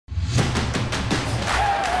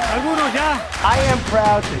Algunos ya. I am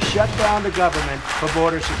proud to shut down the government for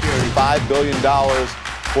border security. $5 billion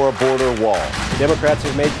for a border wall. Democrats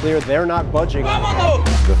have made clear they're not budging.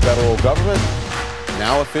 The federal government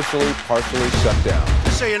now officially partially shut down.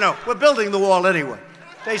 Just so you know, we're building the wall anyway.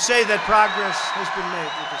 They say that progress has been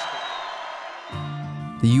made with this.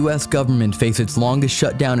 The U.S. government faced its longest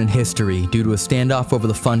shutdown in history due to a standoff over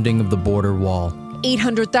the funding of the border wall.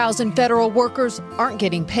 800,000 federal workers aren't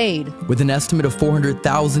getting paid. With an estimate of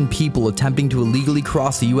 400,000 people attempting to illegally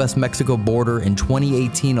cross the U.S.-Mexico border in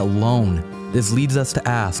 2018 alone, this leads us to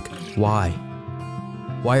ask, why?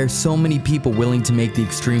 Why are so many people willing to make the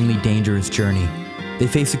extremely dangerous journey? They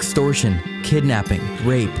face extortion, kidnapping,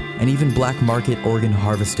 rape, and even black market organ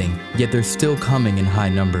harvesting, yet they're still coming in high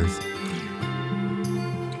numbers.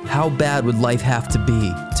 How bad would life have to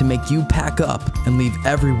be to make you pack up and leave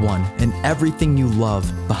everyone and everything you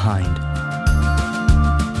love behind?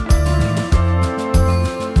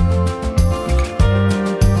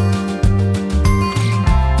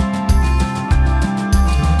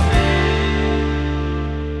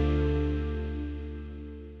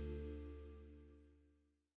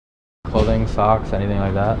 Clothing, socks, anything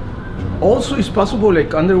like that? Also, it's possible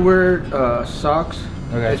like underwear, socks,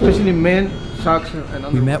 okay. Especially men, socks and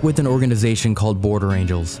underwear. We met with an organization called Border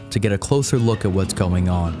Angels to get a closer look at what's going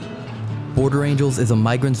on. Border Angels is a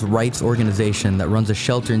migrants' rights organization that runs a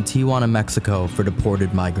shelter in Tijuana, Mexico for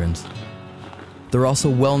deported migrants. They're also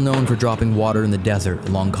well known for dropping water in the desert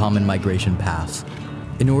along common migration paths.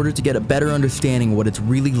 In order to get a better understanding of what it's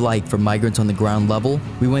really like for migrants on the ground level,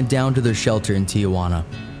 we went down to their shelter in Tijuana.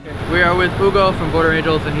 We are with Hugo from Border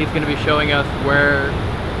Angels, and he's going to be showing us where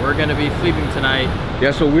we're going to be sleeping tonight.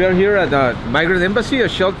 Yeah, so we are here at the Migrant Embassy, a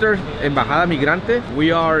shelter, Embajada Migrante.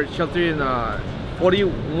 We are sheltering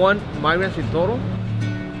 41 migrants in total.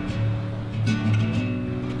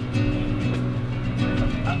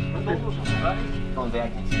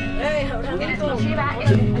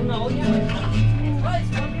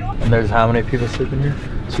 And there's how many people sleeping here?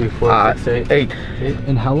 2, 4, 6, 8. 8.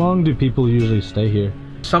 And how long do people usually stay here?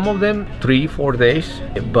 Some of them 3-4 days,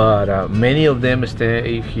 but many of them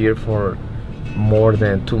stay here for more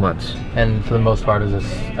than 2 months. And for the most part, is this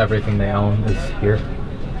everything they own is here?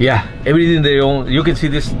 Yeah, everything they own. You can see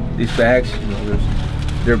these bags. You know, there's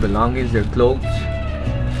their belongings, their clothes,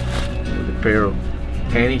 a pair of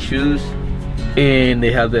tennis shoes, and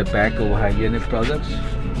they have the pack of hygienic products.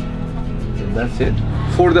 And that's it.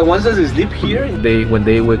 For the ones that sleep here, when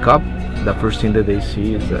they wake up, the first thing that they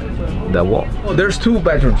see is the wall. Oh, there's 2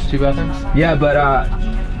 bedrooms. 2 bathrooms? Yeah, but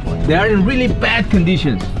they are in really bad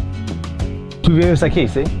conditions. ¿Tú vives aquí,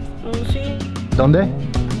 sí? Sí. ¿Dónde?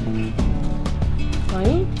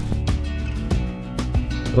 Ahí.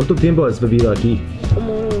 ¿Cuánto tiempo has vivido aquí?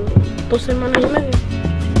 Como 2 semanas y media.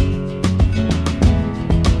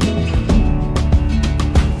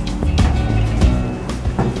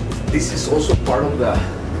 This is also part of the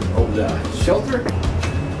shelter.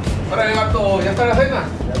 Hola, gato, ¿ya está la cena?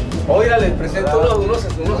 Oiga, les presento unos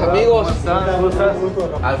amigos. ¿Cómo estás?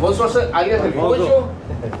 Alfonso, alias El Pocho,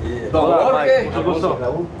 Don Jorge,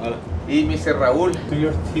 y Mr. Raúl.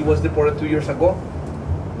 He was deported 2 years ago.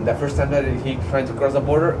 The first time that he tried to cross the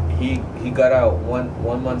border, he got a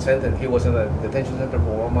one month sentence. He was in a detention center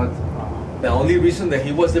for 1 month. The only reason that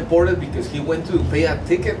he was deported because he went to pay a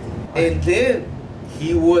ticket, and then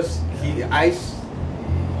he was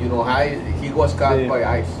caught by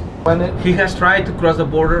ICE. He has tried to cross the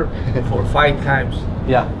border for 5 times.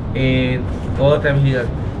 Yeah. And all the time he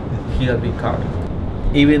had been caught.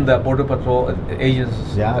 Even the border patrol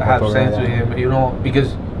agents have said to him, you know,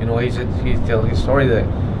 because you know he tells his story that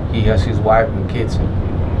he has his wife and kids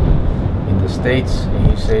in the States,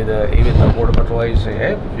 and he said that even the border patrol agents say,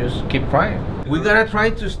 hey, just keep trying. We're gonna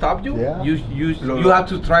try to stop you. Yeah. You have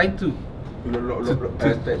to try to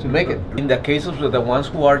make it. In the case of the ones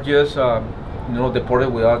who are just deported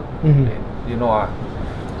without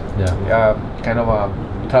kind of a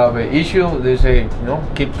tough issue, they say,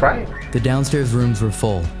 keep trying. The downstairs rooms were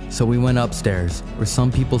full, so we went upstairs, where some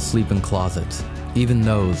people sleep in closets. Even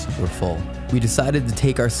those were full. We decided to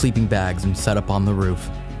take our sleeping bags and set up on the roof.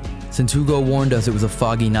 Since Hugo warned us it was a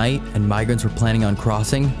foggy night and migrants were planning on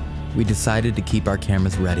crossing, we decided to keep our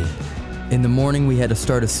cameras ready. In the morning, we had to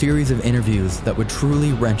start a series of interviews that would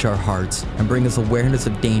truly wrench our hearts and bring us awareness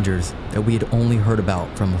of dangers that we had only heard about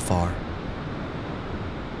from afar.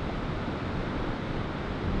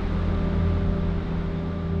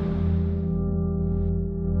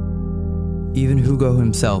 Even Hugo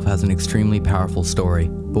himself has an extremely powerful story,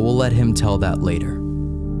 but we'll let him tell that later.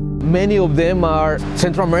 Many of them are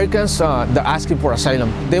Central Americans that are asking for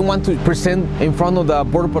asylum. They want to present in front of the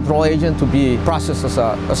Border Patrol agent to be processed as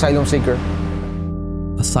an asylum seeker.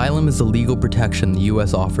 Asylum is the legal protection the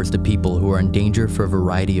U.S. offers to people who are in danger for a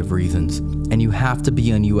variety of reasons, and you have to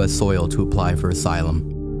be on U.S. soil to apply for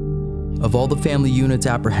asylum. Of all the family units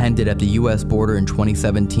apprehended at the U.S. border in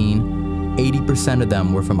 2017, 80% of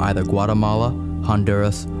them were from either Guatemala,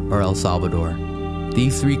 Honduras, or El Salvador.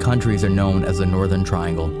 These three countries are known as the Northern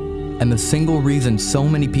Triangle. And the single reason so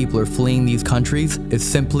many people are fleeing these countries is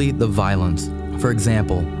simply the violence. For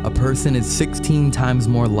example, a person is 16 times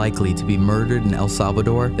more likely to be murdered in El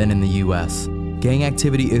Salvador than in the US. Gang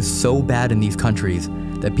activity is so bad in these countries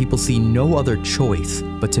that people see no other choice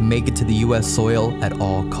but to make it to the US soil at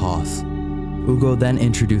all costs. Hugo then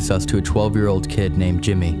introduced us to a 12-year-old kid named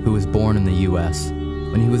Jimmy, who was born in the US.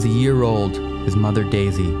 When he was a year old, his mother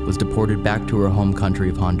Daisy was deported back to her home country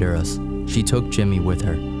of Honduras. She took Jimmy with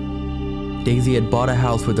her. Daisy had bought a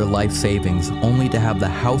house with her life savings, only to have the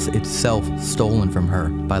house itself stolen from her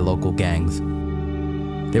by local gangs.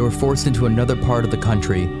 They were forced into another part of the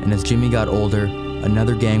country, and as Jimmy got older,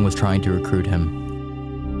 another gang was trying to recruit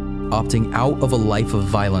him. Opting out of a life of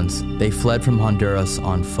violence, they fled from Honduras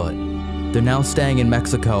on foot. They're now staying in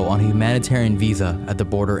Mexico on a humanitarian visa at the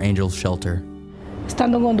Border Angels shelter.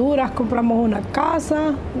 Estando en Honduras compramos una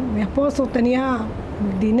casa, mi esposo tenía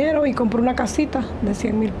dinero y compró una casita de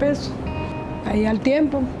 100,000 pesos. Ahí al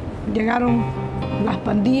tiempo llegaron las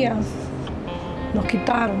pandillas, nos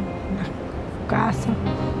quitaron la casa,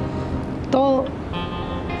 todo.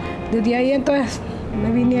 Desde ahí entonces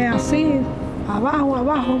me vine así,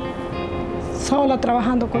 abajo, sola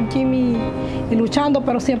trabajando con Jimmy y luchando,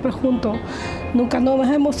 pero siempre juntos. Nunca nos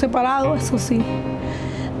hemos separado, eso sí.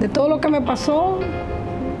 De todo lo que me pasó,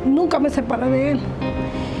 nunca me separé de él.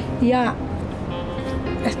 Ya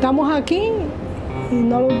estamos aquí y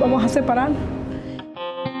no los vamos a separar.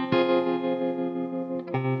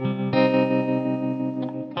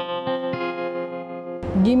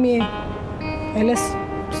 Jimmy, él es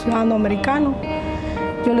ciudadano americano.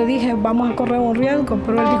 Yo le dije, vamos a correr un riesgo,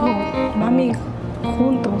 pero él dijo, mami,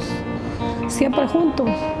 juntos, siempre juntos.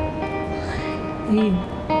 Y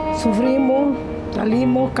sufrimos,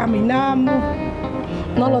 salimos, caminamos,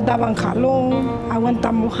 no nos daban jalón,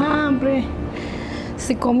 aguantamos hambre.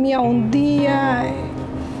 Si comía un día,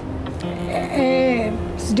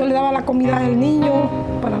 yo le daba la comida al niño,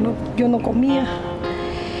 yo no comía.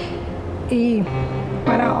 Y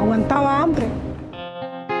aguantaba hambre.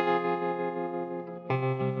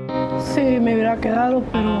 Sí, me hubiera quedado,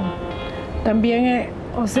 pero también,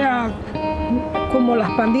 o sea, como las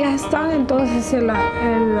pandillas están, entonces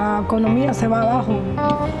la economía se va abajo.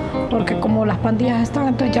 Porque como las pandillas están,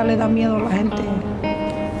 entonces ya le da miedo a la gente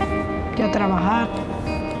ya trabajar.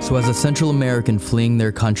 So as a Central American fleeing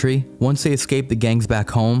their country, once they escape the gangs back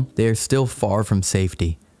home, they are still far from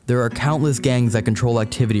safety. There are countless gangs that control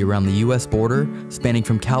activity around the US border, spanning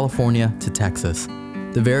from California to Texas.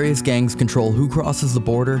 The various gangs control who crosses the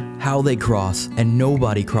border, how they cross, and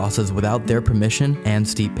nobody crosses without their permission and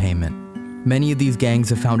steep payment. Many of these gangs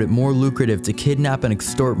have found it more lucrative to kidnap and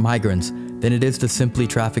extort migrants than it is to simply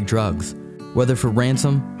traffic drugs. Whether for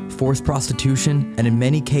ransom, forced prostitution, and in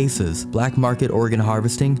many cases, black market organ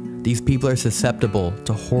harvesting, these people are susceptible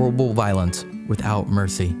to horrible violence without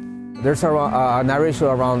mercy. There's an average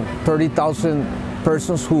of around 30,000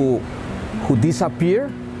 persons who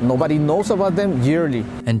disappear. Nobody knows about them yearly.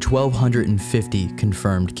 And 1,250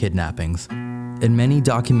 confirmed kidnappings. In many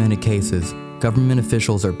documented cases, government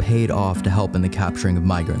officials are paid off to help in the capturing of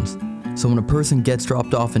migrants. So when a person gets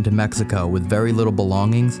dropped off into Mexico with very little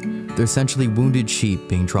belongings, they're essentially wounded sheep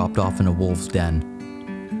being dropped off in a wolf's den.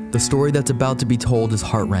 The story that's about to be told is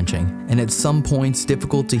heart-wrenching, and at some points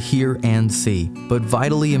difficult to hear and see, but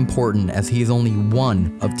vitally important as he is only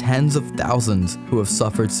one of tens of thousands who have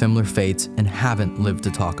suffered similar fates and haven't lived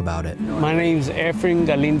to talk about it. My name's Efren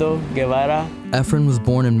Galindo Guevara. Efren was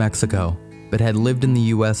born in Mexico, but had lived in the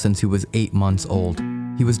US since he was 8 months old.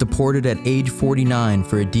 He was deported at age 49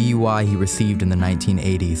 for a DUI he received in the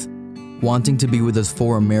 1980s. Wanting to be with his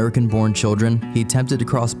 4 American-born children, he attempted to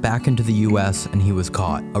cross back into the US and he was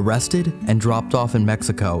caught, arrested, and dropped off in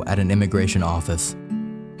Mexico at an immigration office.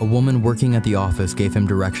 A woman working at the office gave him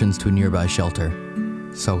directions to a nearby shelter.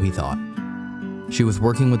 So he thought. She was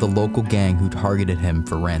working with a local gang who targeted him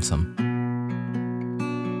for ransom.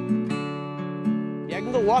 Yeah, I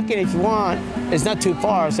can go walk in if you want. It's not too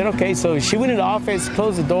far. I said, okay. So she went in the office,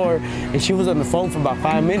 closed the door, and she was on the phone for about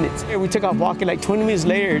 5 minutes. We took off walking. Like 20 minutes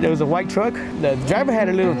later, there was a white truck. The driver had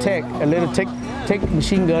a little tech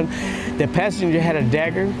machine gun. The passenger had a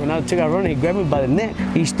dagger. When I took out running, he grabbed me by the neck.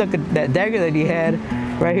 He stuck that dagger that he had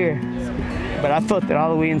right here. But I felt it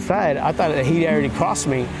all the way inside. I thought that he'd already crossed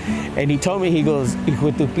me. And he told me, he goes,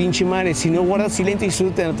 hijo de tu pinche madre, si no guardas silencio y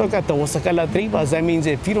su te toca, te voy a sacar las tripas. That means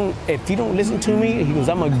if you don't listen to me, he goes,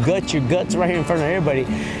 I'm gonna gut your guts right here in front of everybody.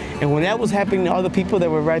 And when that was happening, all the people that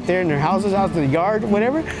were right there in their houses, out in the yard,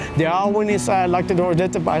 whatever, they all went inside, locked the doors,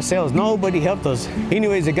 left it by ourselves. Nobody helped us.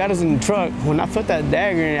 Anyways, they got us in the truck. When I felt that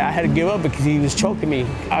dagger, I had to give up because he was choking me.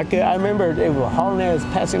 I remember they were hauling at us,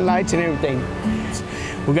 passing lights and everything.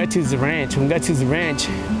 We got to the ranch. When we got to the ranch,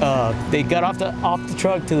 they got off the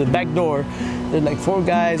truck to the back door. There's like 4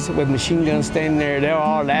 guys with machine guns standing there. They're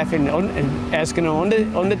all laughing and asking them,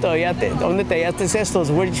 ¿Dónde te hallaste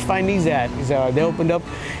estos? Where did you find these at? So they opened up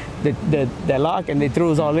the lock and they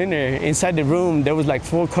threw us all in there. Inside the room, there was like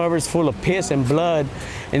 4 covers full of piss and blood,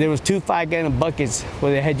 and there was 2 5-gallon buckets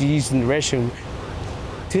where they had to use in the restroom.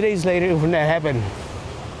 2 days later, when that happened,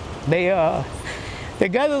 the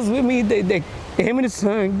guy that was with me, him and his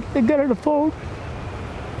son, they got on the phone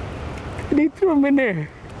and they threw him in there.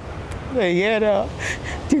 He had,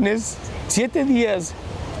 tienes 7 días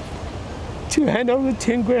to hand over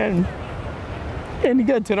 10 grand. And he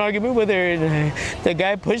got into an argument with her, and the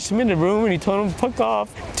guy pushed him in the room and he told him, fuck off.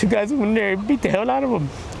 2 guys went in there and beat the hell out of him.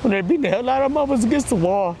 When they beat the hell out of him, I was against the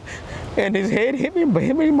wall. And his head hit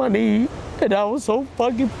me my knee. And I was so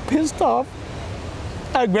fucking pissed off.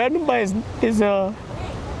 I grabbed him by his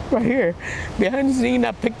right here, behind his knee, and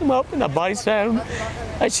I picked him up and I body slammed him.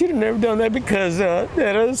 I should have never done that because that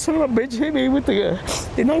other son of a bitch hit me with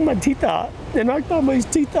they knocked my teeth out. They knocked all my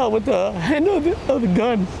teeth out with the handle of the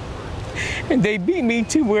gun. And they beat me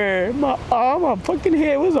to where my fucking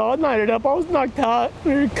head was all knotted up. I was knocked out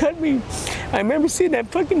and they cut me. I remember seeing that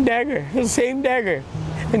fucking dagger, the same dagger.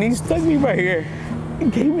 And he stuck me right here.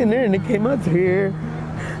 He came in there and it came out through here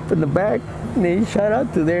from the back and then he shot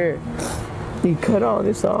out through there. He cut all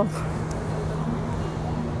this off.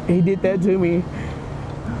 He did that to me.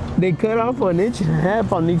 They cut off 1.5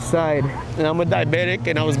 inches on each side. And I'm a diabetic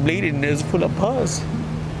and I was bleeding and it was full of pus.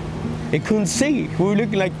 They couldn't see. We were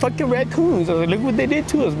looking like fucking raccoons. I was like, look what they did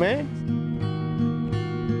to us, man.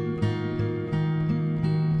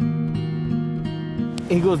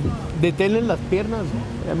 He goes, deténle las piernas.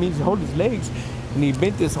 That means hold his legs. And he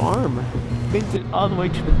bent his arm. Bent it all the way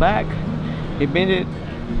to the back. He bent it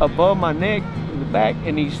above my neck in the back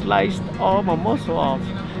and he sliced all my muscle off.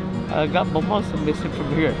 I got my muscle missing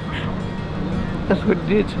from here. That's what it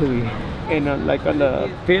did to me. And like on the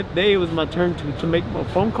 5th day, it was my turn to make my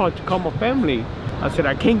phone call to call my family. I said,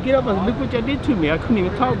 I can't get up. I said, look what y'all did to me. I couldn't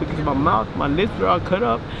even talk because my mouth, my lips were all cut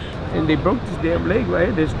up. And they broke this damn leg right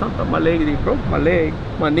here. They stomped on my leg and they broke my leg,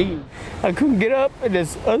 my knee. I couldn't get up and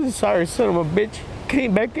this other sorry son of a bitch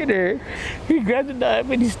came back in there. He grabbed the knife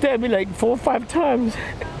and he stabbed me like 4 or 5 times.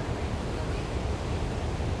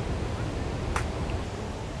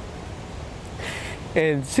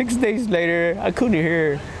 And 6 days later, I couldn't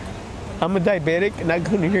hear. I'm a diabetic and I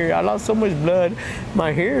couldn't hear. I lost so much blood,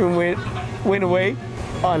 my hearing went away.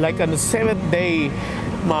 Like on the 7th day,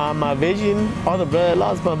 my vision, all the blood I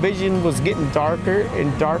lost, my vision was getting darker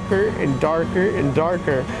and darker and darker and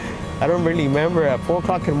darker. I don't really remember. At 4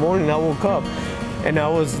 o'clock in the morning, I woke up and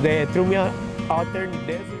they threw me out there in the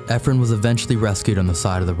desert. Efren was eventually rescued on the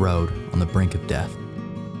side of the road on the brink of death.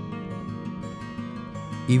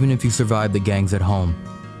 Even if you survive the gangs at home,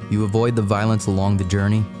 you avoid the violence along the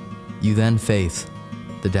journey, you then face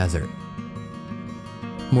the desert.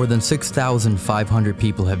 More than 6,500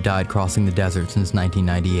 people have died crossing the desert since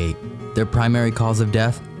 1998. Their primary cause of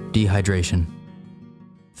death? Dehydration.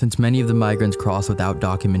 Since many of the migrants cross without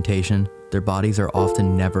documentation, their bodies are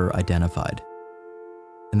often never identified.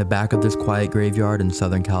 In the back of this quiet graveyard in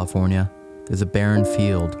Southern California, there's a barren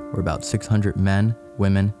field where about 600 men,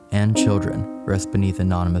 women, and children rest beneath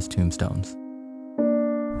anonymous tombstones.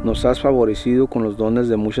 Nos has favorecido con los dones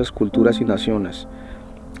de muchas culturas y naciones.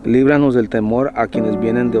 Líbranos del temor a quienes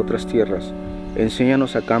vienen de otras tierras.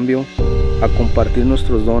 Enséñanos a cambio a compartir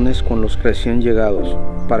nuestros dones con los recién llegados,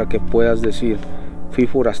 para que puedas decir, fui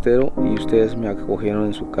forastero y ustedes me acogieron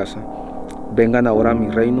en su casa. Vengan ahora a mi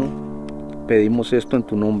reino. Pedimos esto en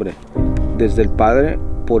tu nombre, desde el Padre,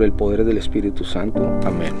 por el poder del Espíritu Santo.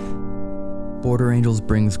 Amén. Border Angels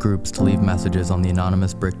brings groups to leave messages on the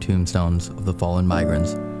anonymous brick tombstones of the fallen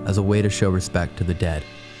migrants as a way to show respect to the dead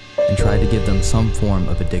and try to give them some form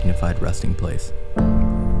of a dignified resting place.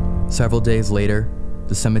 Several days later,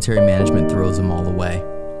 the cemetery management throws them all away.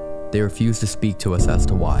 They refuse to speak to us as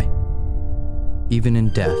to why. Even in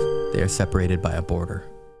death, they are separated by a border.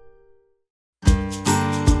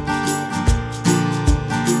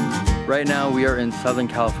 Right now we are in Southern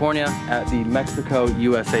California at the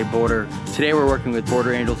Mexico-USA border. Today we're working with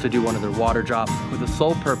Border Angels to do one of their water drops with the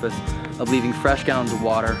sole purpose of leaving fresh gallons of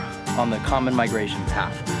water on the common migration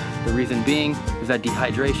path. The reason being is that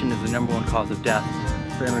dehydration is the #1 cause of death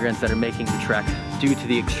for immigrants that are making the trek due to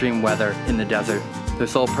the extreme weather in the desert. The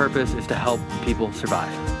sole purpose is to help people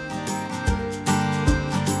survive.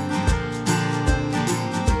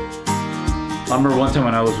 I remember one time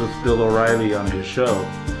when I was with Bill O'Reilly on his show,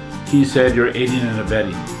 he said, "You're aiding and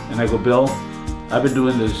abetting." And I go, "Bill, I've been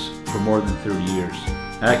doing this for more than 30 years.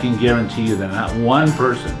 And I can guarantee you that not one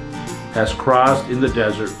person has crossed in the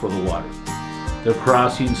desert for the water. They're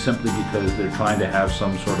crossing simply because they're trying to have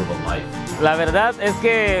some sort of a life." La verdad es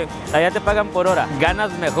que allá te pagan por hora,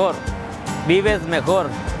 ganas mejor, vives mejor.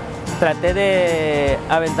 Traté de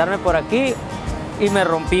aventarme por aquí y me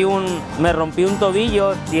rompí un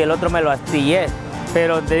tobillo y el otro me lo astillé.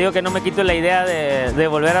 Pero te digo que no me quito la idea de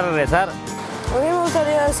volver a regresar. A mí me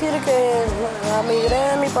gustaría decir que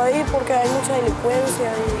emigré de mi país porque hay mucha delincuencia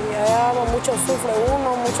y allá mucho sufre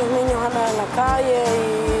uno, muchos niños andan en la calle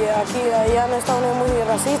y allá en Estados Unidos es muy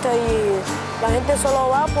racista y la gente solo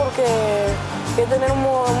va porque quiere tener un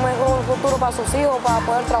mejor futuro para sus hijos, para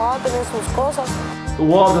poder trabajar, tener sus cosas. The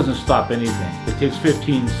wall doesn't stop anything. It takes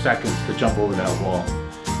 15 seconds to jump over that wall.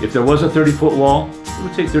 If there was a 30-foot wall, it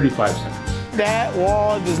would take 35 seconds. That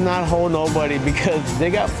wall does not hold nobody because they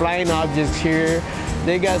got flying objects here.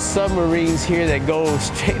 They got submarines here that go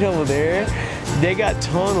straight over there. They got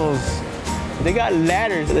tunnels. They got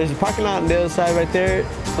ladders. There's a parking lot on the other side right there,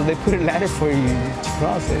 so they put a ladder for you to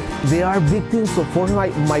cross it. They are victims of forced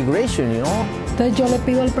migration, you know? Entonces yo le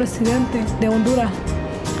pido al presidente de Honduras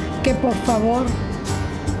que por favor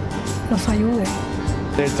nos ayude.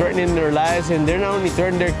 They're threatening their lives, and they're not only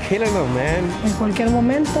threatening, they're killing them, man. En cualquier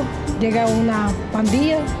momento llega una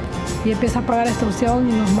pandilla y empieza a pagar extorsión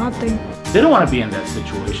y nos maten. They don't want to be in that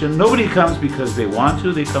situation. Nobody comes because they want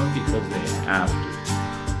to, they come because they have to.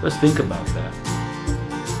 Let's think about that.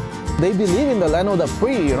 They believe in the land of the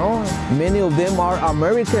free, you know? Many of them are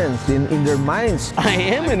Americans in their minds. I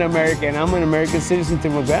am an American. I'm an American citizen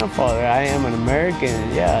through my grandfather. I am an American,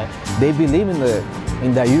 yeah. They believe in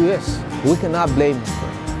the U.S. We cannot blame them.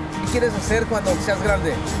 ¿Qué quieres hacer cuando seas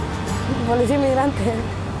grande? Policía inmigrante.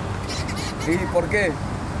 ¿Y por qué?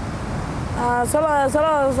 Solo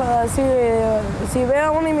si veo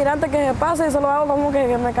a un inmigrante que se pasa y solo hago como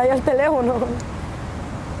que me caiga el teléfono.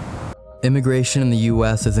 Immigration in the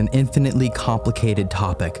U.S. is an infinitely complicated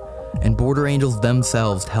topic, and Border Angels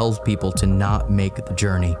themselves tells people to not make the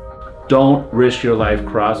journey. Don't risk your life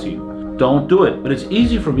crossing. Don't do it. But it's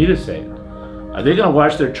easy for me to say it. Are they going to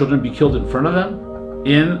watch their children be killed in front of them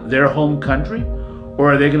in their home country? Or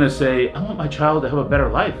are they going to say, I want my child to have a better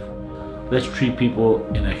life? Let's treat people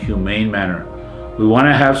in a humane manner. We want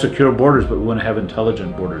to have secure borders, but we want to have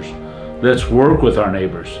intelligent borders. Let's work with our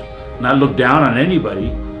neighbors. Not look down on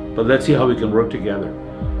anybody, but let's see how we can work together.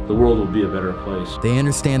 The world will be a better place. They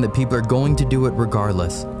understand that people are going to do it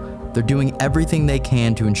regardless. They're doing everything they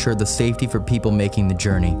can to ensure the safety for people making the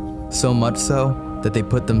journey. So much so that they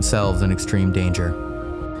put themselves in extreme danger.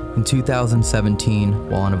 In 2017,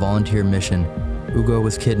 while on a volunteer mission, Hugo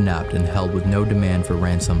was kidnapped and held with no demand for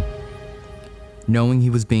ransom. Knowing he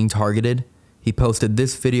was being targeted, he posted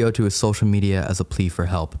this video to his social media as a plea for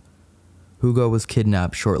help. Hugo was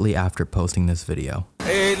kidnapped shortly after posting this video.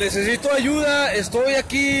 Necesito ayuda, estoy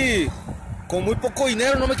aquí con muy poco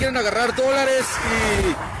dinero, no me quieren agarrar dólares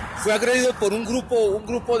y fui agredido por un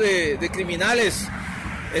grupo de criminales.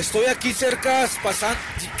 Estoy aquí cerca, pasando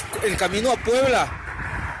el camino a Puebla.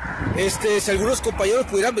 Si algunos compañeros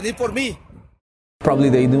pudieran venir por mí. Probably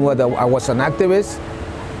they knew that I was an activist.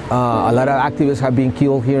 A lot of activists have been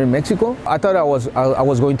killed here in Mexico. I thought I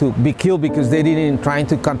was going to be killed because they didn't try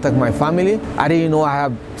to contact my family. I didn't know I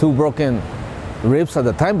have 2 broken ribs at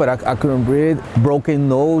the time, but I couldn't breathe. Broken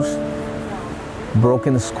nose,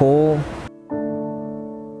 broken skull.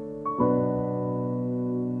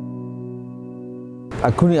 I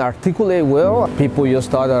couldn't articulate well. People just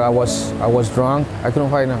thought that I was drunk. I couldn't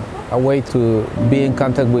find a way to be in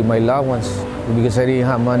contact with my loved ones because I didn't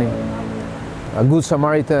have money. A good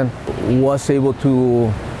Samaritan was able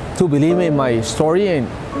to believe in my story, and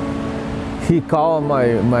he called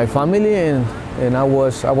my family, and I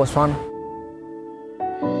was found.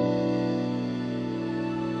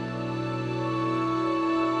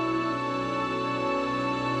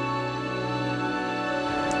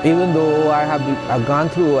 Even though I've gone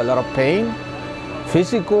through a lot of pain,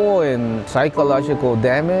 physical and psychological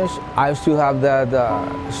damage, I still have that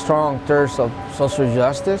strong thirst of social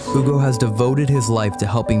justice. Hugo has devoted his life to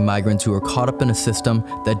helping migrants who are caught up in a system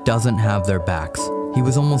that doesn't have their backs. He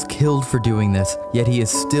was almost killed for doing this, yet he is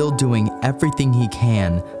still doing everything he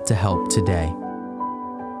can to help today.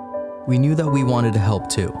 We knew that we wanted to help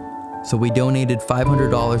too, so we donated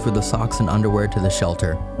 $500 worth of socks and underwear to the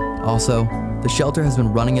shelter. Also, the shelter has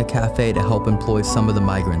been running a cafe to help employ some of the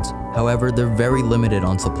migrants. However, they're very limited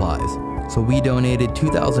on supplies. So we donated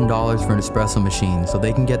 $2,000 for an espresso machine so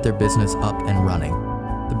they can get their business up and running.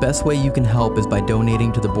 The best way you can help is by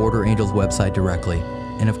donating to the Border Angels website directly,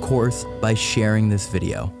 and of course, by sharing this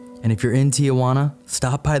video. And if you're in Tijuana,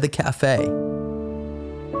 stop by the cafe.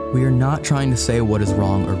 We are not trying to say what is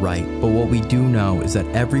wrong or right, but what we do know is that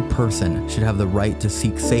every person should have the right to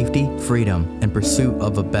seek safety, freedom, and pursuit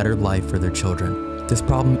of a better life for their children. This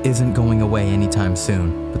problem isn't going away anytime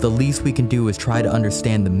soon, but the least we can do is try to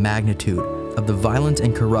understand the magnitude of the violence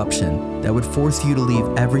and corruption that would force you to leave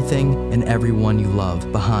everything and everyone you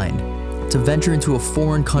love behind, to venture into a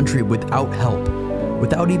foreign country without help,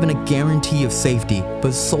 without even a guarantee of safety,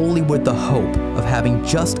 but solely with the hope of having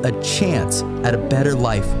just a chance at a better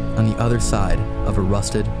life on the other side of a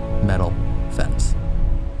rusted metal fence.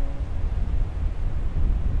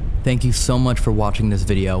 Thank you so much for watching this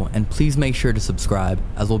video, and please make sure to subscribe,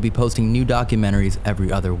 as we'll be posting new documentaries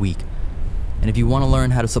every other week. And if you want to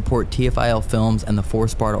learn how to support TFIL Films and the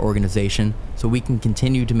Sparta organization so we can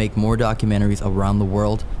continue to make more documentaries around the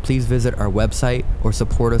world, please visit our website or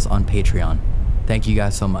support us on Patreon. Thank you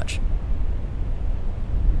guys so much.